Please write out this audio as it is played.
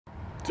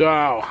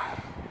So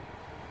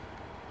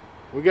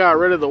we got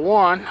rid of the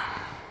one,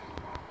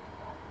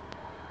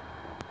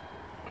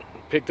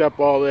 picked up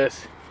all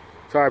this.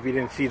 Sorry if you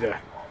didn't see the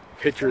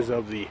pictures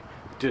of the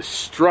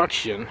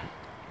destruction,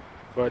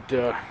 but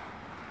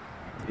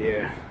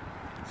yeah,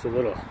 it's a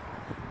little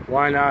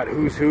why not,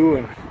 who's who,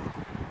 and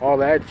all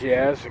that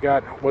jazz. I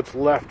got what's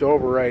left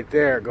over right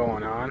there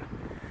going on.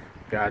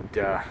 Got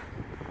a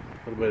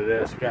little bit of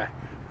this. We got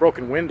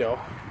broken window.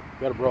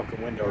 Got a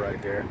broken window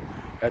right there.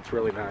 That's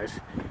really nice.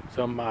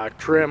 Some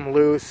trim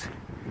loose.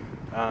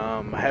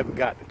 I haven't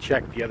gotten to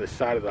check the other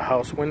side of the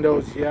house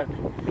windows yet.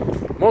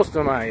 Most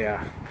of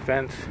my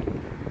fence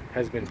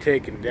has been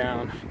taken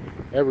down.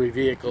 Every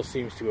vehicle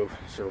seems to have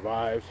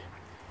survived,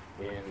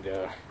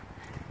 and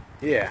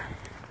yeah,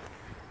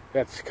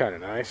 that's kind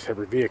of nice.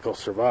 Every vehicle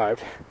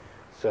survived.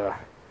 It's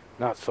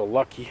not so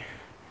lucky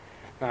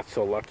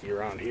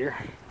around here,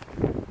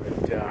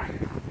 but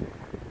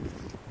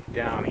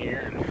down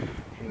here, and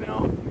you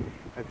know,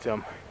 had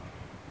some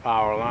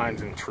power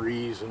lines and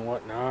trees and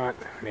whatnot.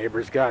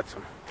 Neighbors got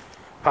some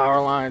power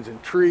lines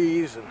and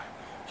trees, and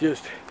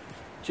just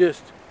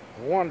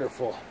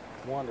wonderful,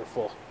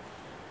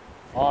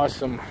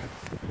 awesome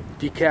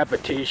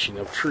decapitation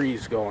of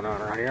trees going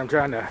on around here. I'm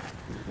trying to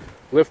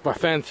lift my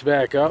fence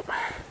back up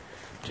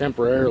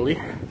temporarily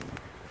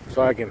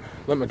so I can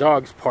let my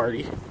dogs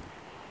party,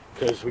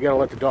 because we gotta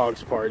let the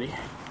dogs party.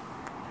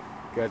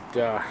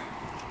 Got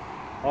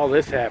all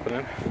this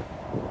happening.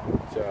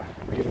 It's a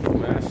beautiful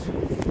mess.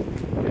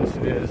 Yes,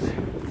 it is.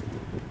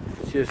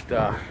 It's just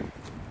a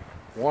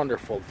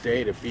wonderful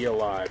day to be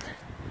alive.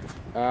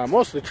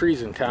 Most of the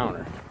trees in town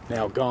are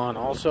now gone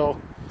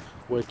also,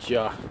 which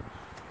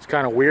it's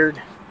kind of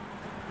weird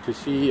to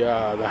see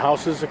the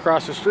houses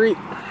across the street.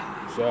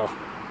 So,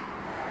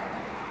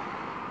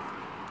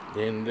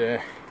 and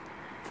yeah,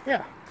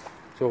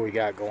 that's what we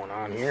got going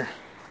on here.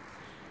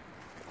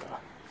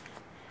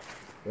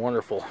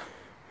 Wonderful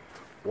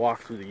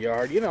walk through the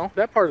yard. You know,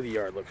 that part of the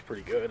yard looks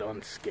pretty good,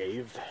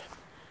 unscathed,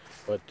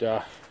 but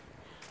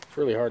it's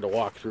really hard to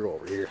walk through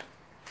over here.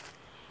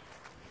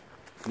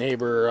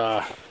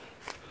 Neighbor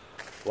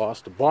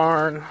lost a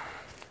barn,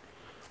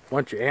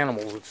 bunch of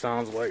animals, it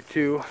sounds like,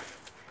 too.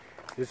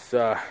 This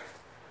that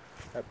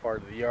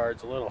part of the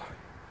yard's a little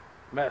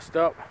messed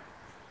up.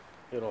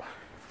 Little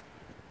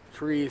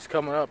trees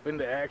coming up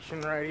into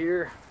action right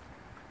here.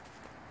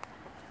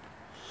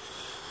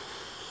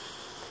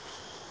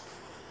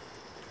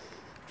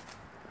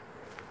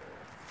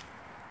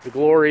 The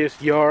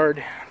glorious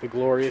yard, the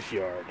glorious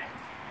yard.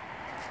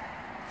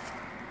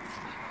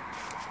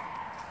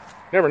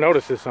 Never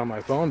noticed this on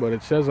my phone, but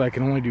it says I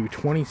can only do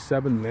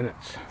 27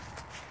 minutes.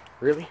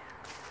 Really?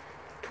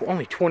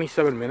 Only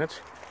 27 minutes?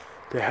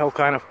 The hell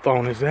kind of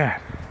phone is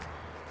that?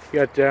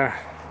 You got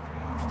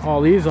all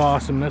these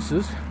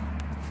awesomenesses.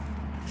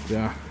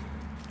 Yeah,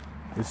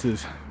 this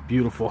is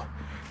beautiful.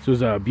 This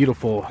was a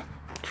beautiful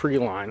tree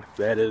line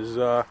that is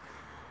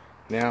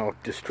now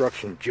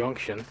Destruction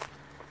Junction.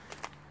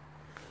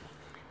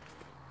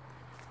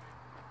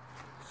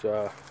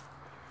 It's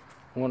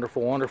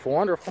wonderful, wonderful,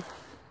 wonderful.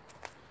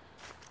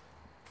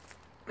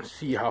 Let's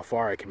see how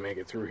far I can make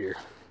it through here.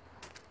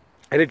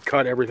 I did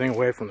cut everything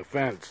away from the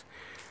fence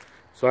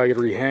so I could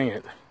rehang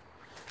it.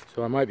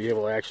 So I might be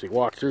able to actually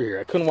walk through here.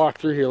 I couldn't walk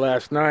through here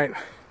last night.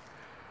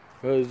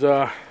 It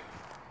was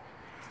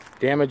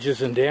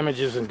damages and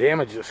damages and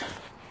damages.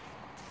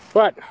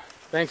 But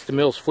thanks to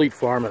Mills Fleet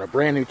Farm and a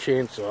brand new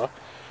chainsaw,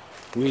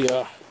 we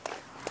get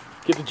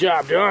the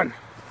job done.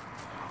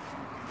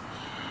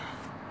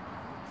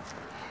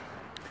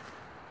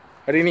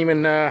 I didn't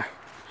even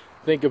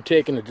think of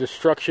taking a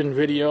destruction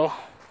video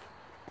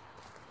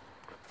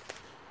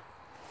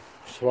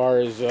as far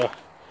as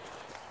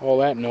all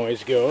that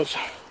noise goes,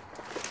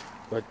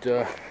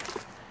 but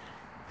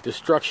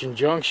Destruction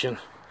Junction,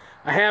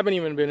 I haven't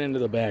even been into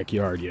the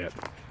backyard yet.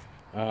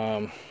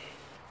 I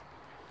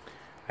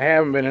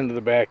haven't been into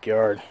the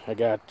backyard. I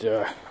got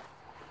a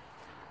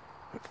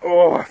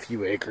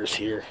few acres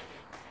here.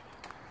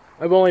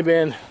 I've only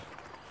been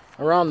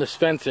around this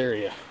fence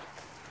area,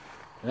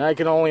 and I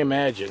can only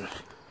imagine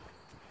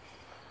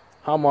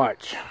how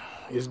much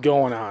is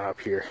going on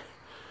up here.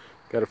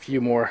 Got a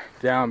few more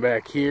down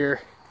back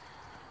here.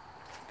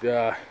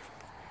 A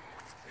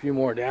few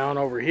more down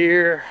over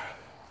here.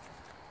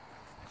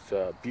 It's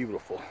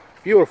beautiful,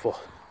 beautiful.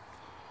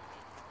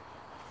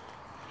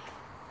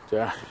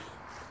 There'll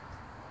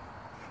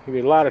be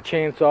a lot of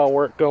chainsaw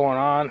work going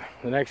on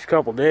the next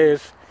couple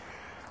days.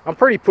 I'm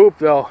pretty pooped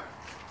though.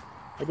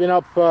 I've been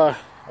up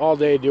all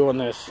day doing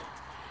this,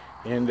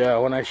 and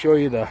when I show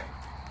you the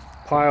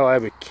pile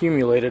I've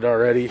accumulated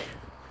already,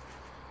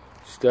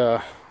 just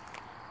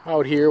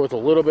out here with a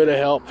little bit of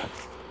help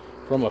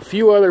from a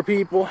few other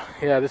people.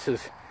 Yeah, this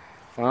is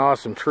an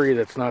awesome tree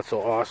that's not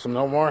so awesome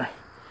no more.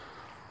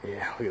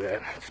 Yeah, look at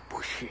that. It's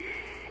bushy.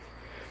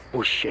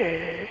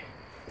 Bushy.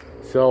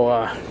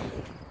 So,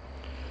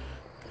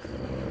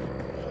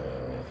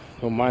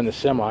 don't mind the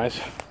semis.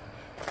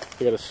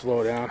 I gotta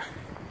slow down.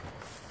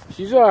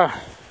 She's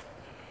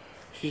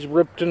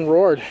ripped and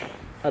roared.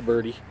 Hi,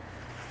 birdie.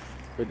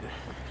 But,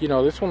 you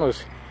know, this one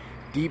was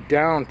deep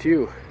down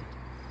too.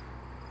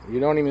 You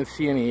don't even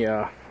see any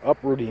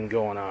uprooting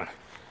going on.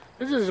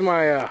 This is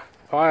my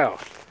pile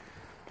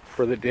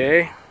for the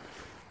day.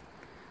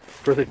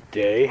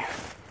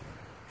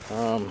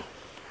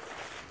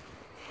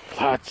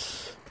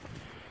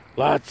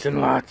 Lots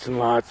and lots and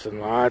lots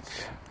and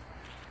lots.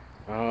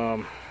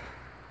 I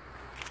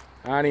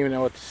don't even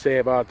know what to say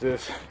about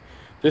this.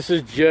 This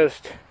is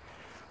just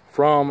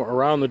from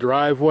around the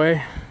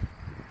driveway.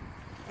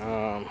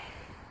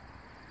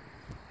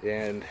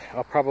 And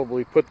I'll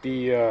probably put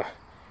the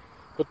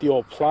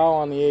old plow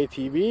on the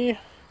ATV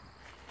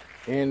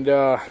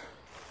and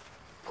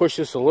push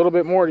this a little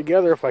bit more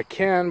together if I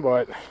can,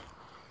 but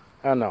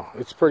I don't know.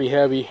 It's pretty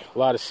heavy. A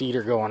lot of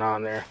cedar going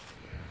on there.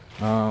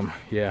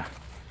 Yeah.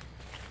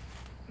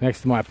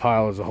 Next to my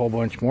pile is a whole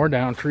bunch more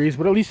down trees,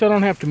 but at least I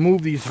don't have to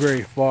move these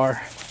very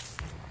far.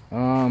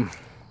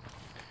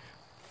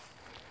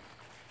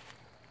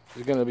 This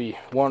is going to be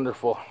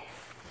wonderful.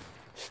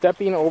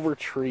 Stepping over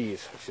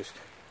trees. It's just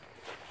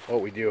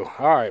what we do.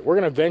 Alright, we're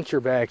going to venture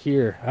back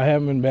here. I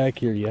haven't been back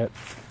here yet.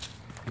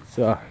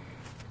 Let's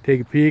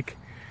take a peek.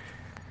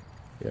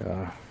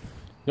 Yeah.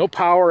 No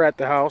power at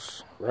the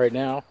house right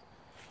now.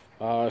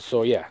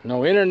 So yeah,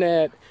 no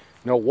internet,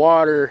 no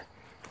water,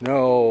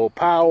 no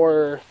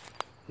power,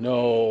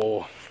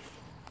 no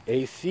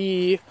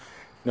AC,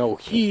 no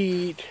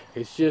heat.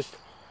 It's just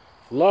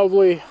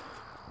lovely.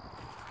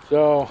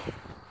 So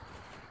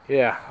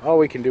yeah, all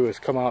we can do is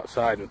come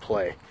outside and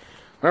play.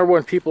 Remember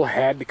when people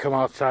had to come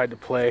outside to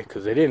play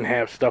because they didn't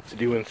have stuff to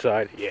do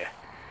inside? Yeah,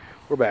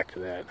 we're back to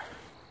that.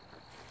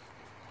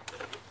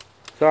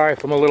 Sorry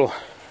if I'm a little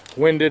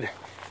winded.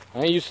 I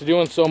ain't used to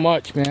doing so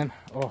much, man.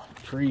 Oh,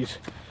 trees.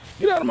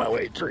 Get out of my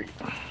way, tree.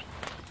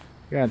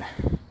 God,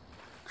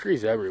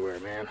 trees everywhere,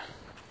 man. I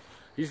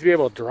used to be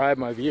able to drive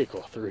my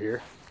vehicle through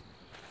here.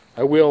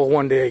 I will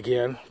one day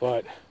again,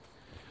 but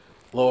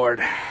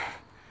Lord.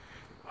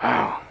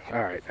 Wow.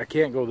 Alright, I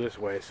can't go this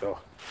way, so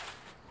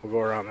we'll go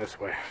around this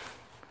way.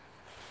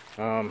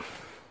 Some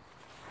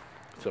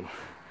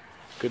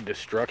good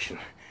destruction.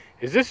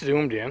 Is this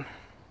zoomed in?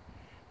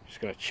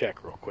 Just gonna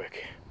check real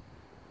quick.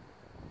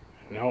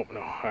 Nope, no.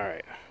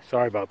 Alright.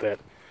 Sorry about that.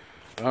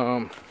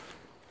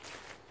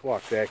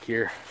 Walk back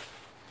here.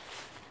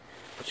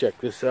 Check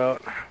this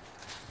out.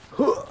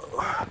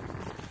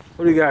 What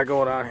do we got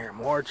going on here?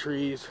 More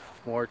trees.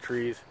 More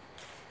trees.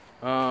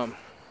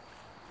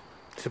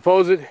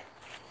 Supposed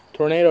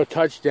tornado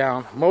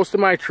touchdown. Most of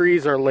my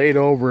trees are laid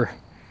over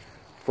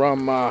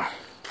from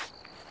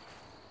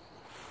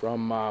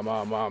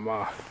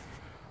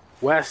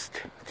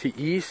west to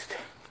east,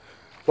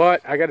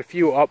 but I got a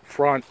few up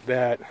front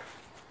that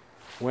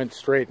went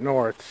straight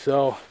north.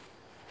 So,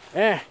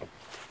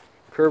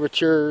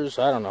 curvatures.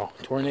 I don't know.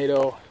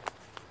 Tornado.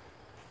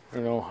 I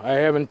don't know. I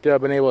haven't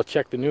been able to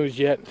check the news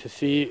yet to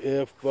see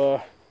if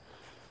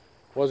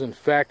was in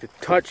fact a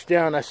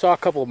touchdown. I saw a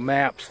couple of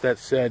maps that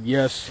said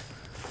yes,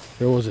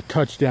 there was a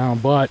touchdown,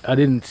 but I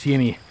didn't see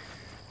any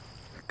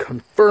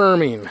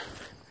confirming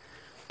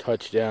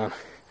touchdown.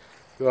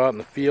 Go out in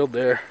the field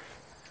there.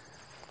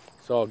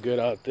 It's all good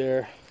out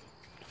there.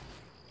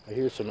 I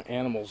hear some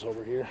animals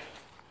over here.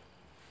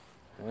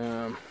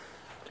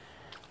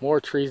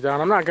 More trees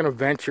down. I'm not going to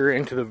venture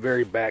into the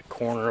very back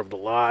corner of the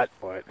lot,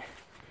 but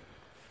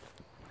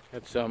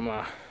got some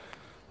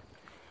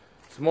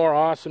more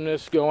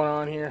awesomeness going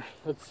on here.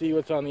 Let's see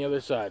what's on the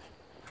other side.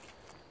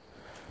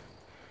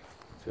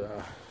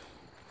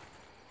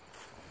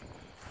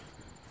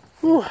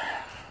 Whew.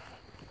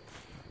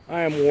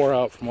 I am wore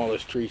out from all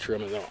this tree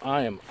trimming though.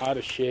 I am out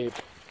of shape.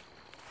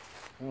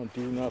 I don't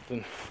do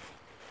nothing.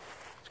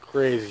 It's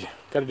crazy.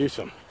 Got to do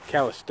some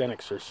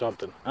calisthenics or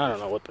something. I don't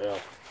know what the hell.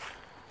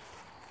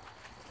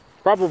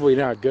 Probably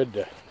not good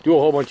to do a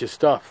whole bunch of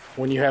stuff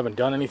when you haven't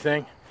done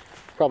anything.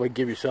 Probably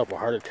give yourself a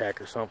heart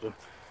attack or something.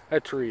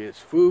 That tree is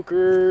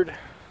fookered.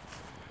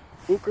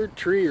 Fookered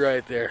tree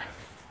right there.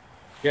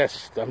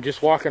 Yes, I'm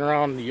just walking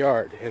around the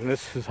yard, and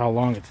this is how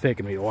long it's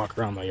taken me to walk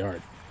around my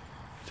yard.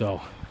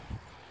 So,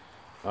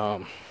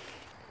 yeah.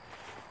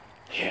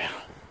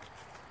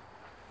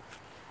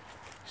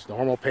 It's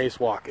normal pace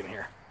walking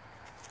here.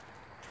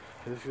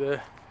 There's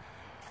a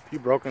few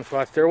broken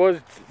spots. There was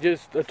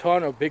just a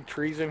ton of big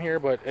trees in here,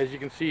 but as you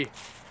can see,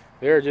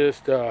 they're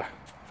just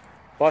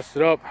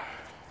busted up,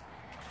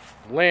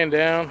 laying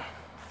down.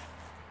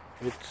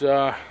 It's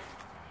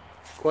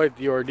quite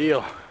the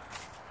ordeal.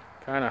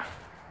 Kind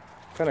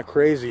of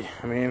crazy.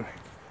 I mean,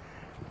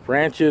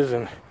 branches,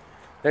 and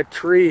that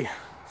tree is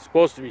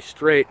supposed to be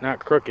straight, not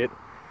crooked.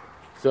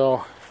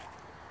 So,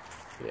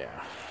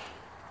 yeah.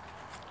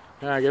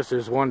 I guess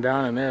there's one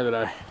down in there that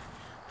I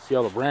see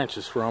all the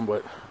branches from,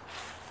 but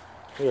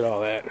look at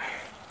all that.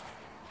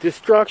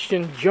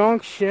 Destruction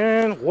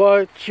Junction,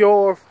 what's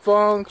your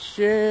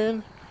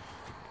function?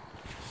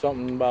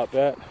 Something about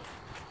that.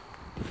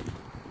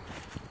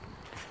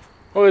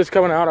 Well, it's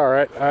coming out all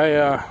right.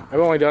 I've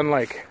only done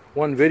like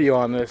one video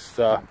on this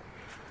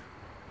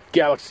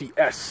Galaxy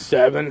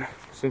S7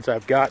 since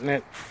I've gotten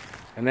it,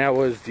 and that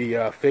was the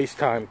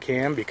FaceTime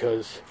cam,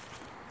 because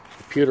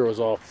the computer was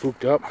all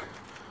fooked up.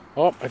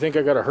 Oh, I think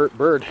I got a hurt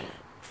bird.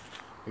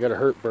 I got a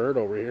hurt bird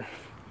over here.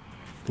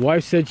 The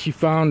wife said she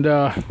found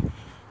a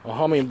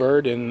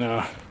hummingbird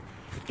in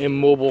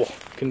immobile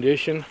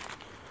condition.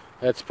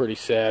 That's pretty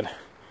sad.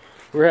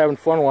 We're having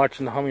fun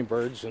watching the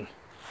hummingbirds, and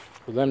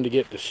for them to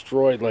get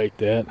destroyed like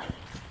that.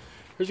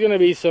 There's going to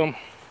be some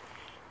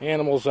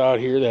animals out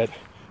here that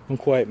don't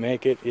quite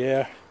make it.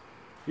 Yeah,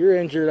 you're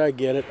injured, I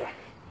get it.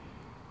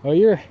 Oh,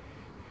 you're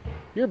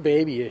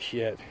babyish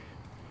yet.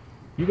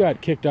 You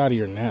got kicked out of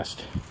your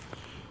nest.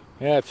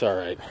 That's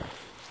alright.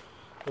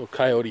 Little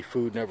coyote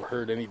food never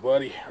hurt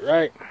anybody,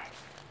 right?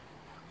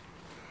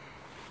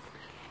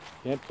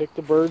 Can't pick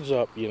the birds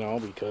up, you know,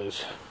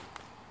 because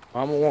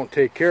Mama won't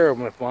take care of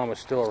them if Mama's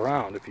still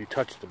around if you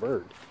touch the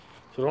bird.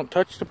 So don't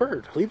touch the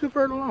bird. Leave the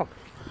bird alone.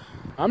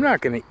 I'm not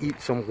going to eat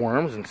some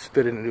worms and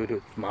spit it into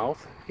its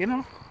mouth, you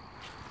know?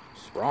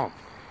 It's wrong.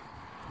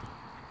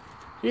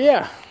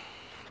 Yeah.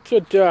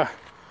 That's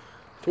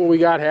what we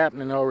got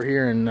happening over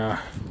here in,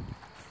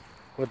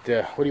 what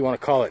do you want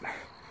to call it?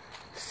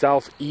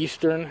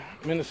 Southeastern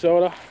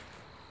Minnesota.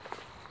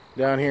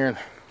 Down here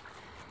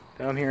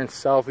in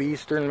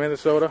southeastern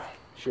Minnesota.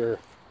 Sure.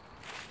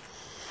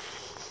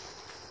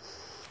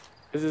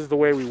 This is the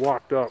way we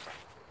walked up.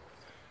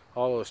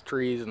 All those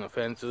trees and the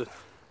fences.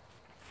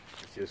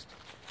 It's just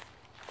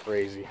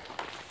crazy.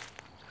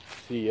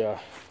 See,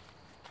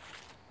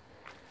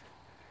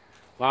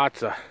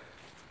 lots of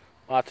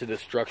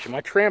destruction.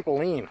 My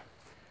trampoline,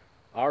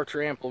 our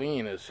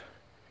trampoline is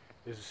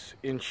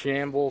in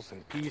shambles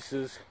and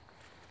pieces.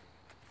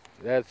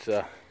 That's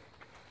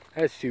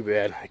too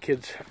bad. The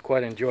kids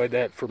quite enjoyed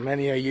that for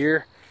many a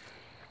year.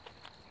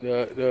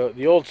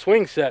 The old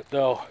swing set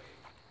though,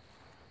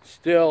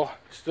 still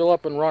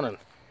up and running.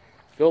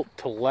 Built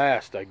to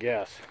last, I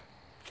guess.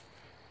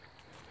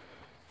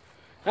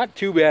 Not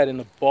too bad in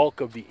the bulk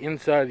of the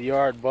inside of the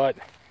yard, but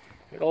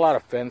got a lot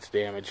of fence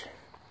damage.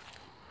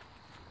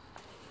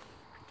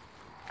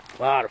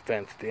 A lot of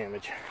fence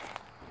damage.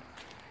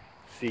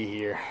 See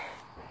here.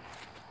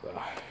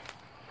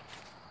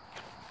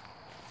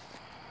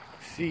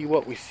 See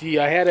what we see.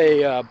 I had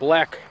a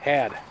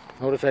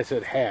notice I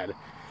said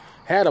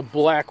had a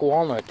black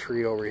walnut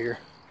tree over here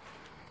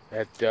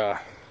that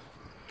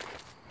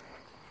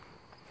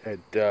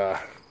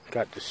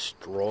got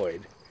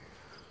destroyed.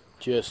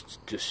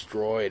 Just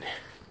destroyed.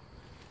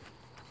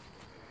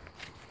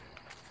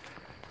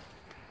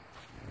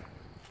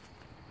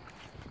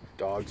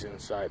 Dog's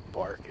inside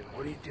barking.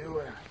 What are you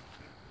doing?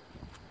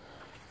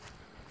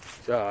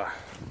 The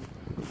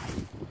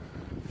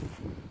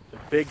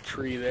big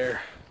tree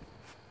there,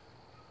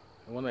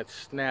 the one that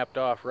snapped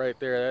off right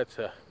there, that's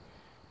a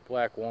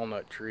black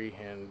walnut tree,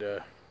 and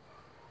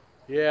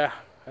yeah,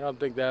 I don't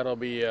think that'll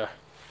be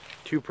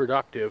too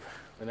productive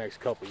the next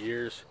couple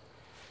years.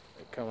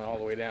 Coming all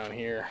the way down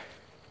here.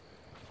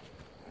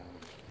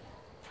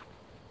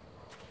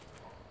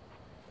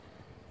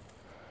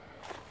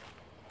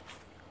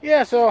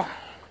 Yeah, so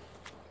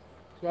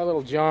my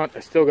little jaunt.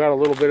 I still got a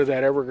little bit of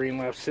that evergreen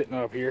left sitting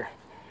up here,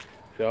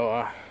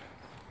 so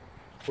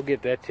we'll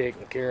get that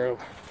taken care of.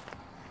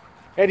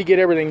 Had to get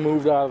everything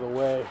moved out of the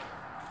way.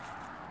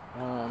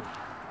 Don't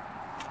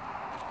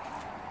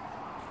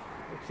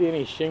see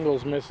any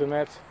shingles missing.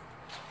 That's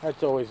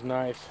always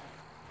nice.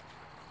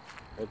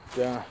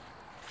 But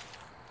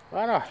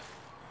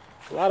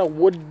a lot of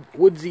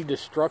woodsy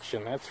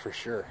destruction, that's for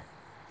sure.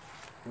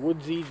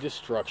 Woodsy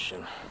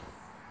destruction,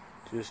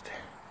 just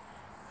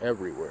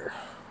everywhere.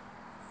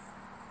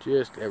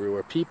 Just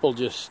everywhere. People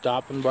just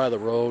stopping by the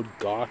road,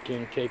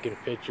 gawking, taking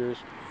pictures.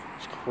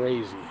 It's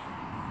crazy.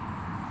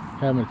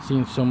 Haven't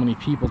seen so many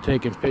people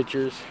taking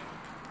pictures.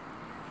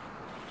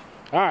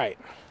 Alright,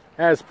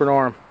 as per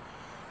norm,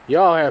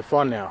 y'all have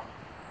fun now,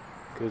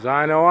 because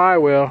I know I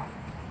will.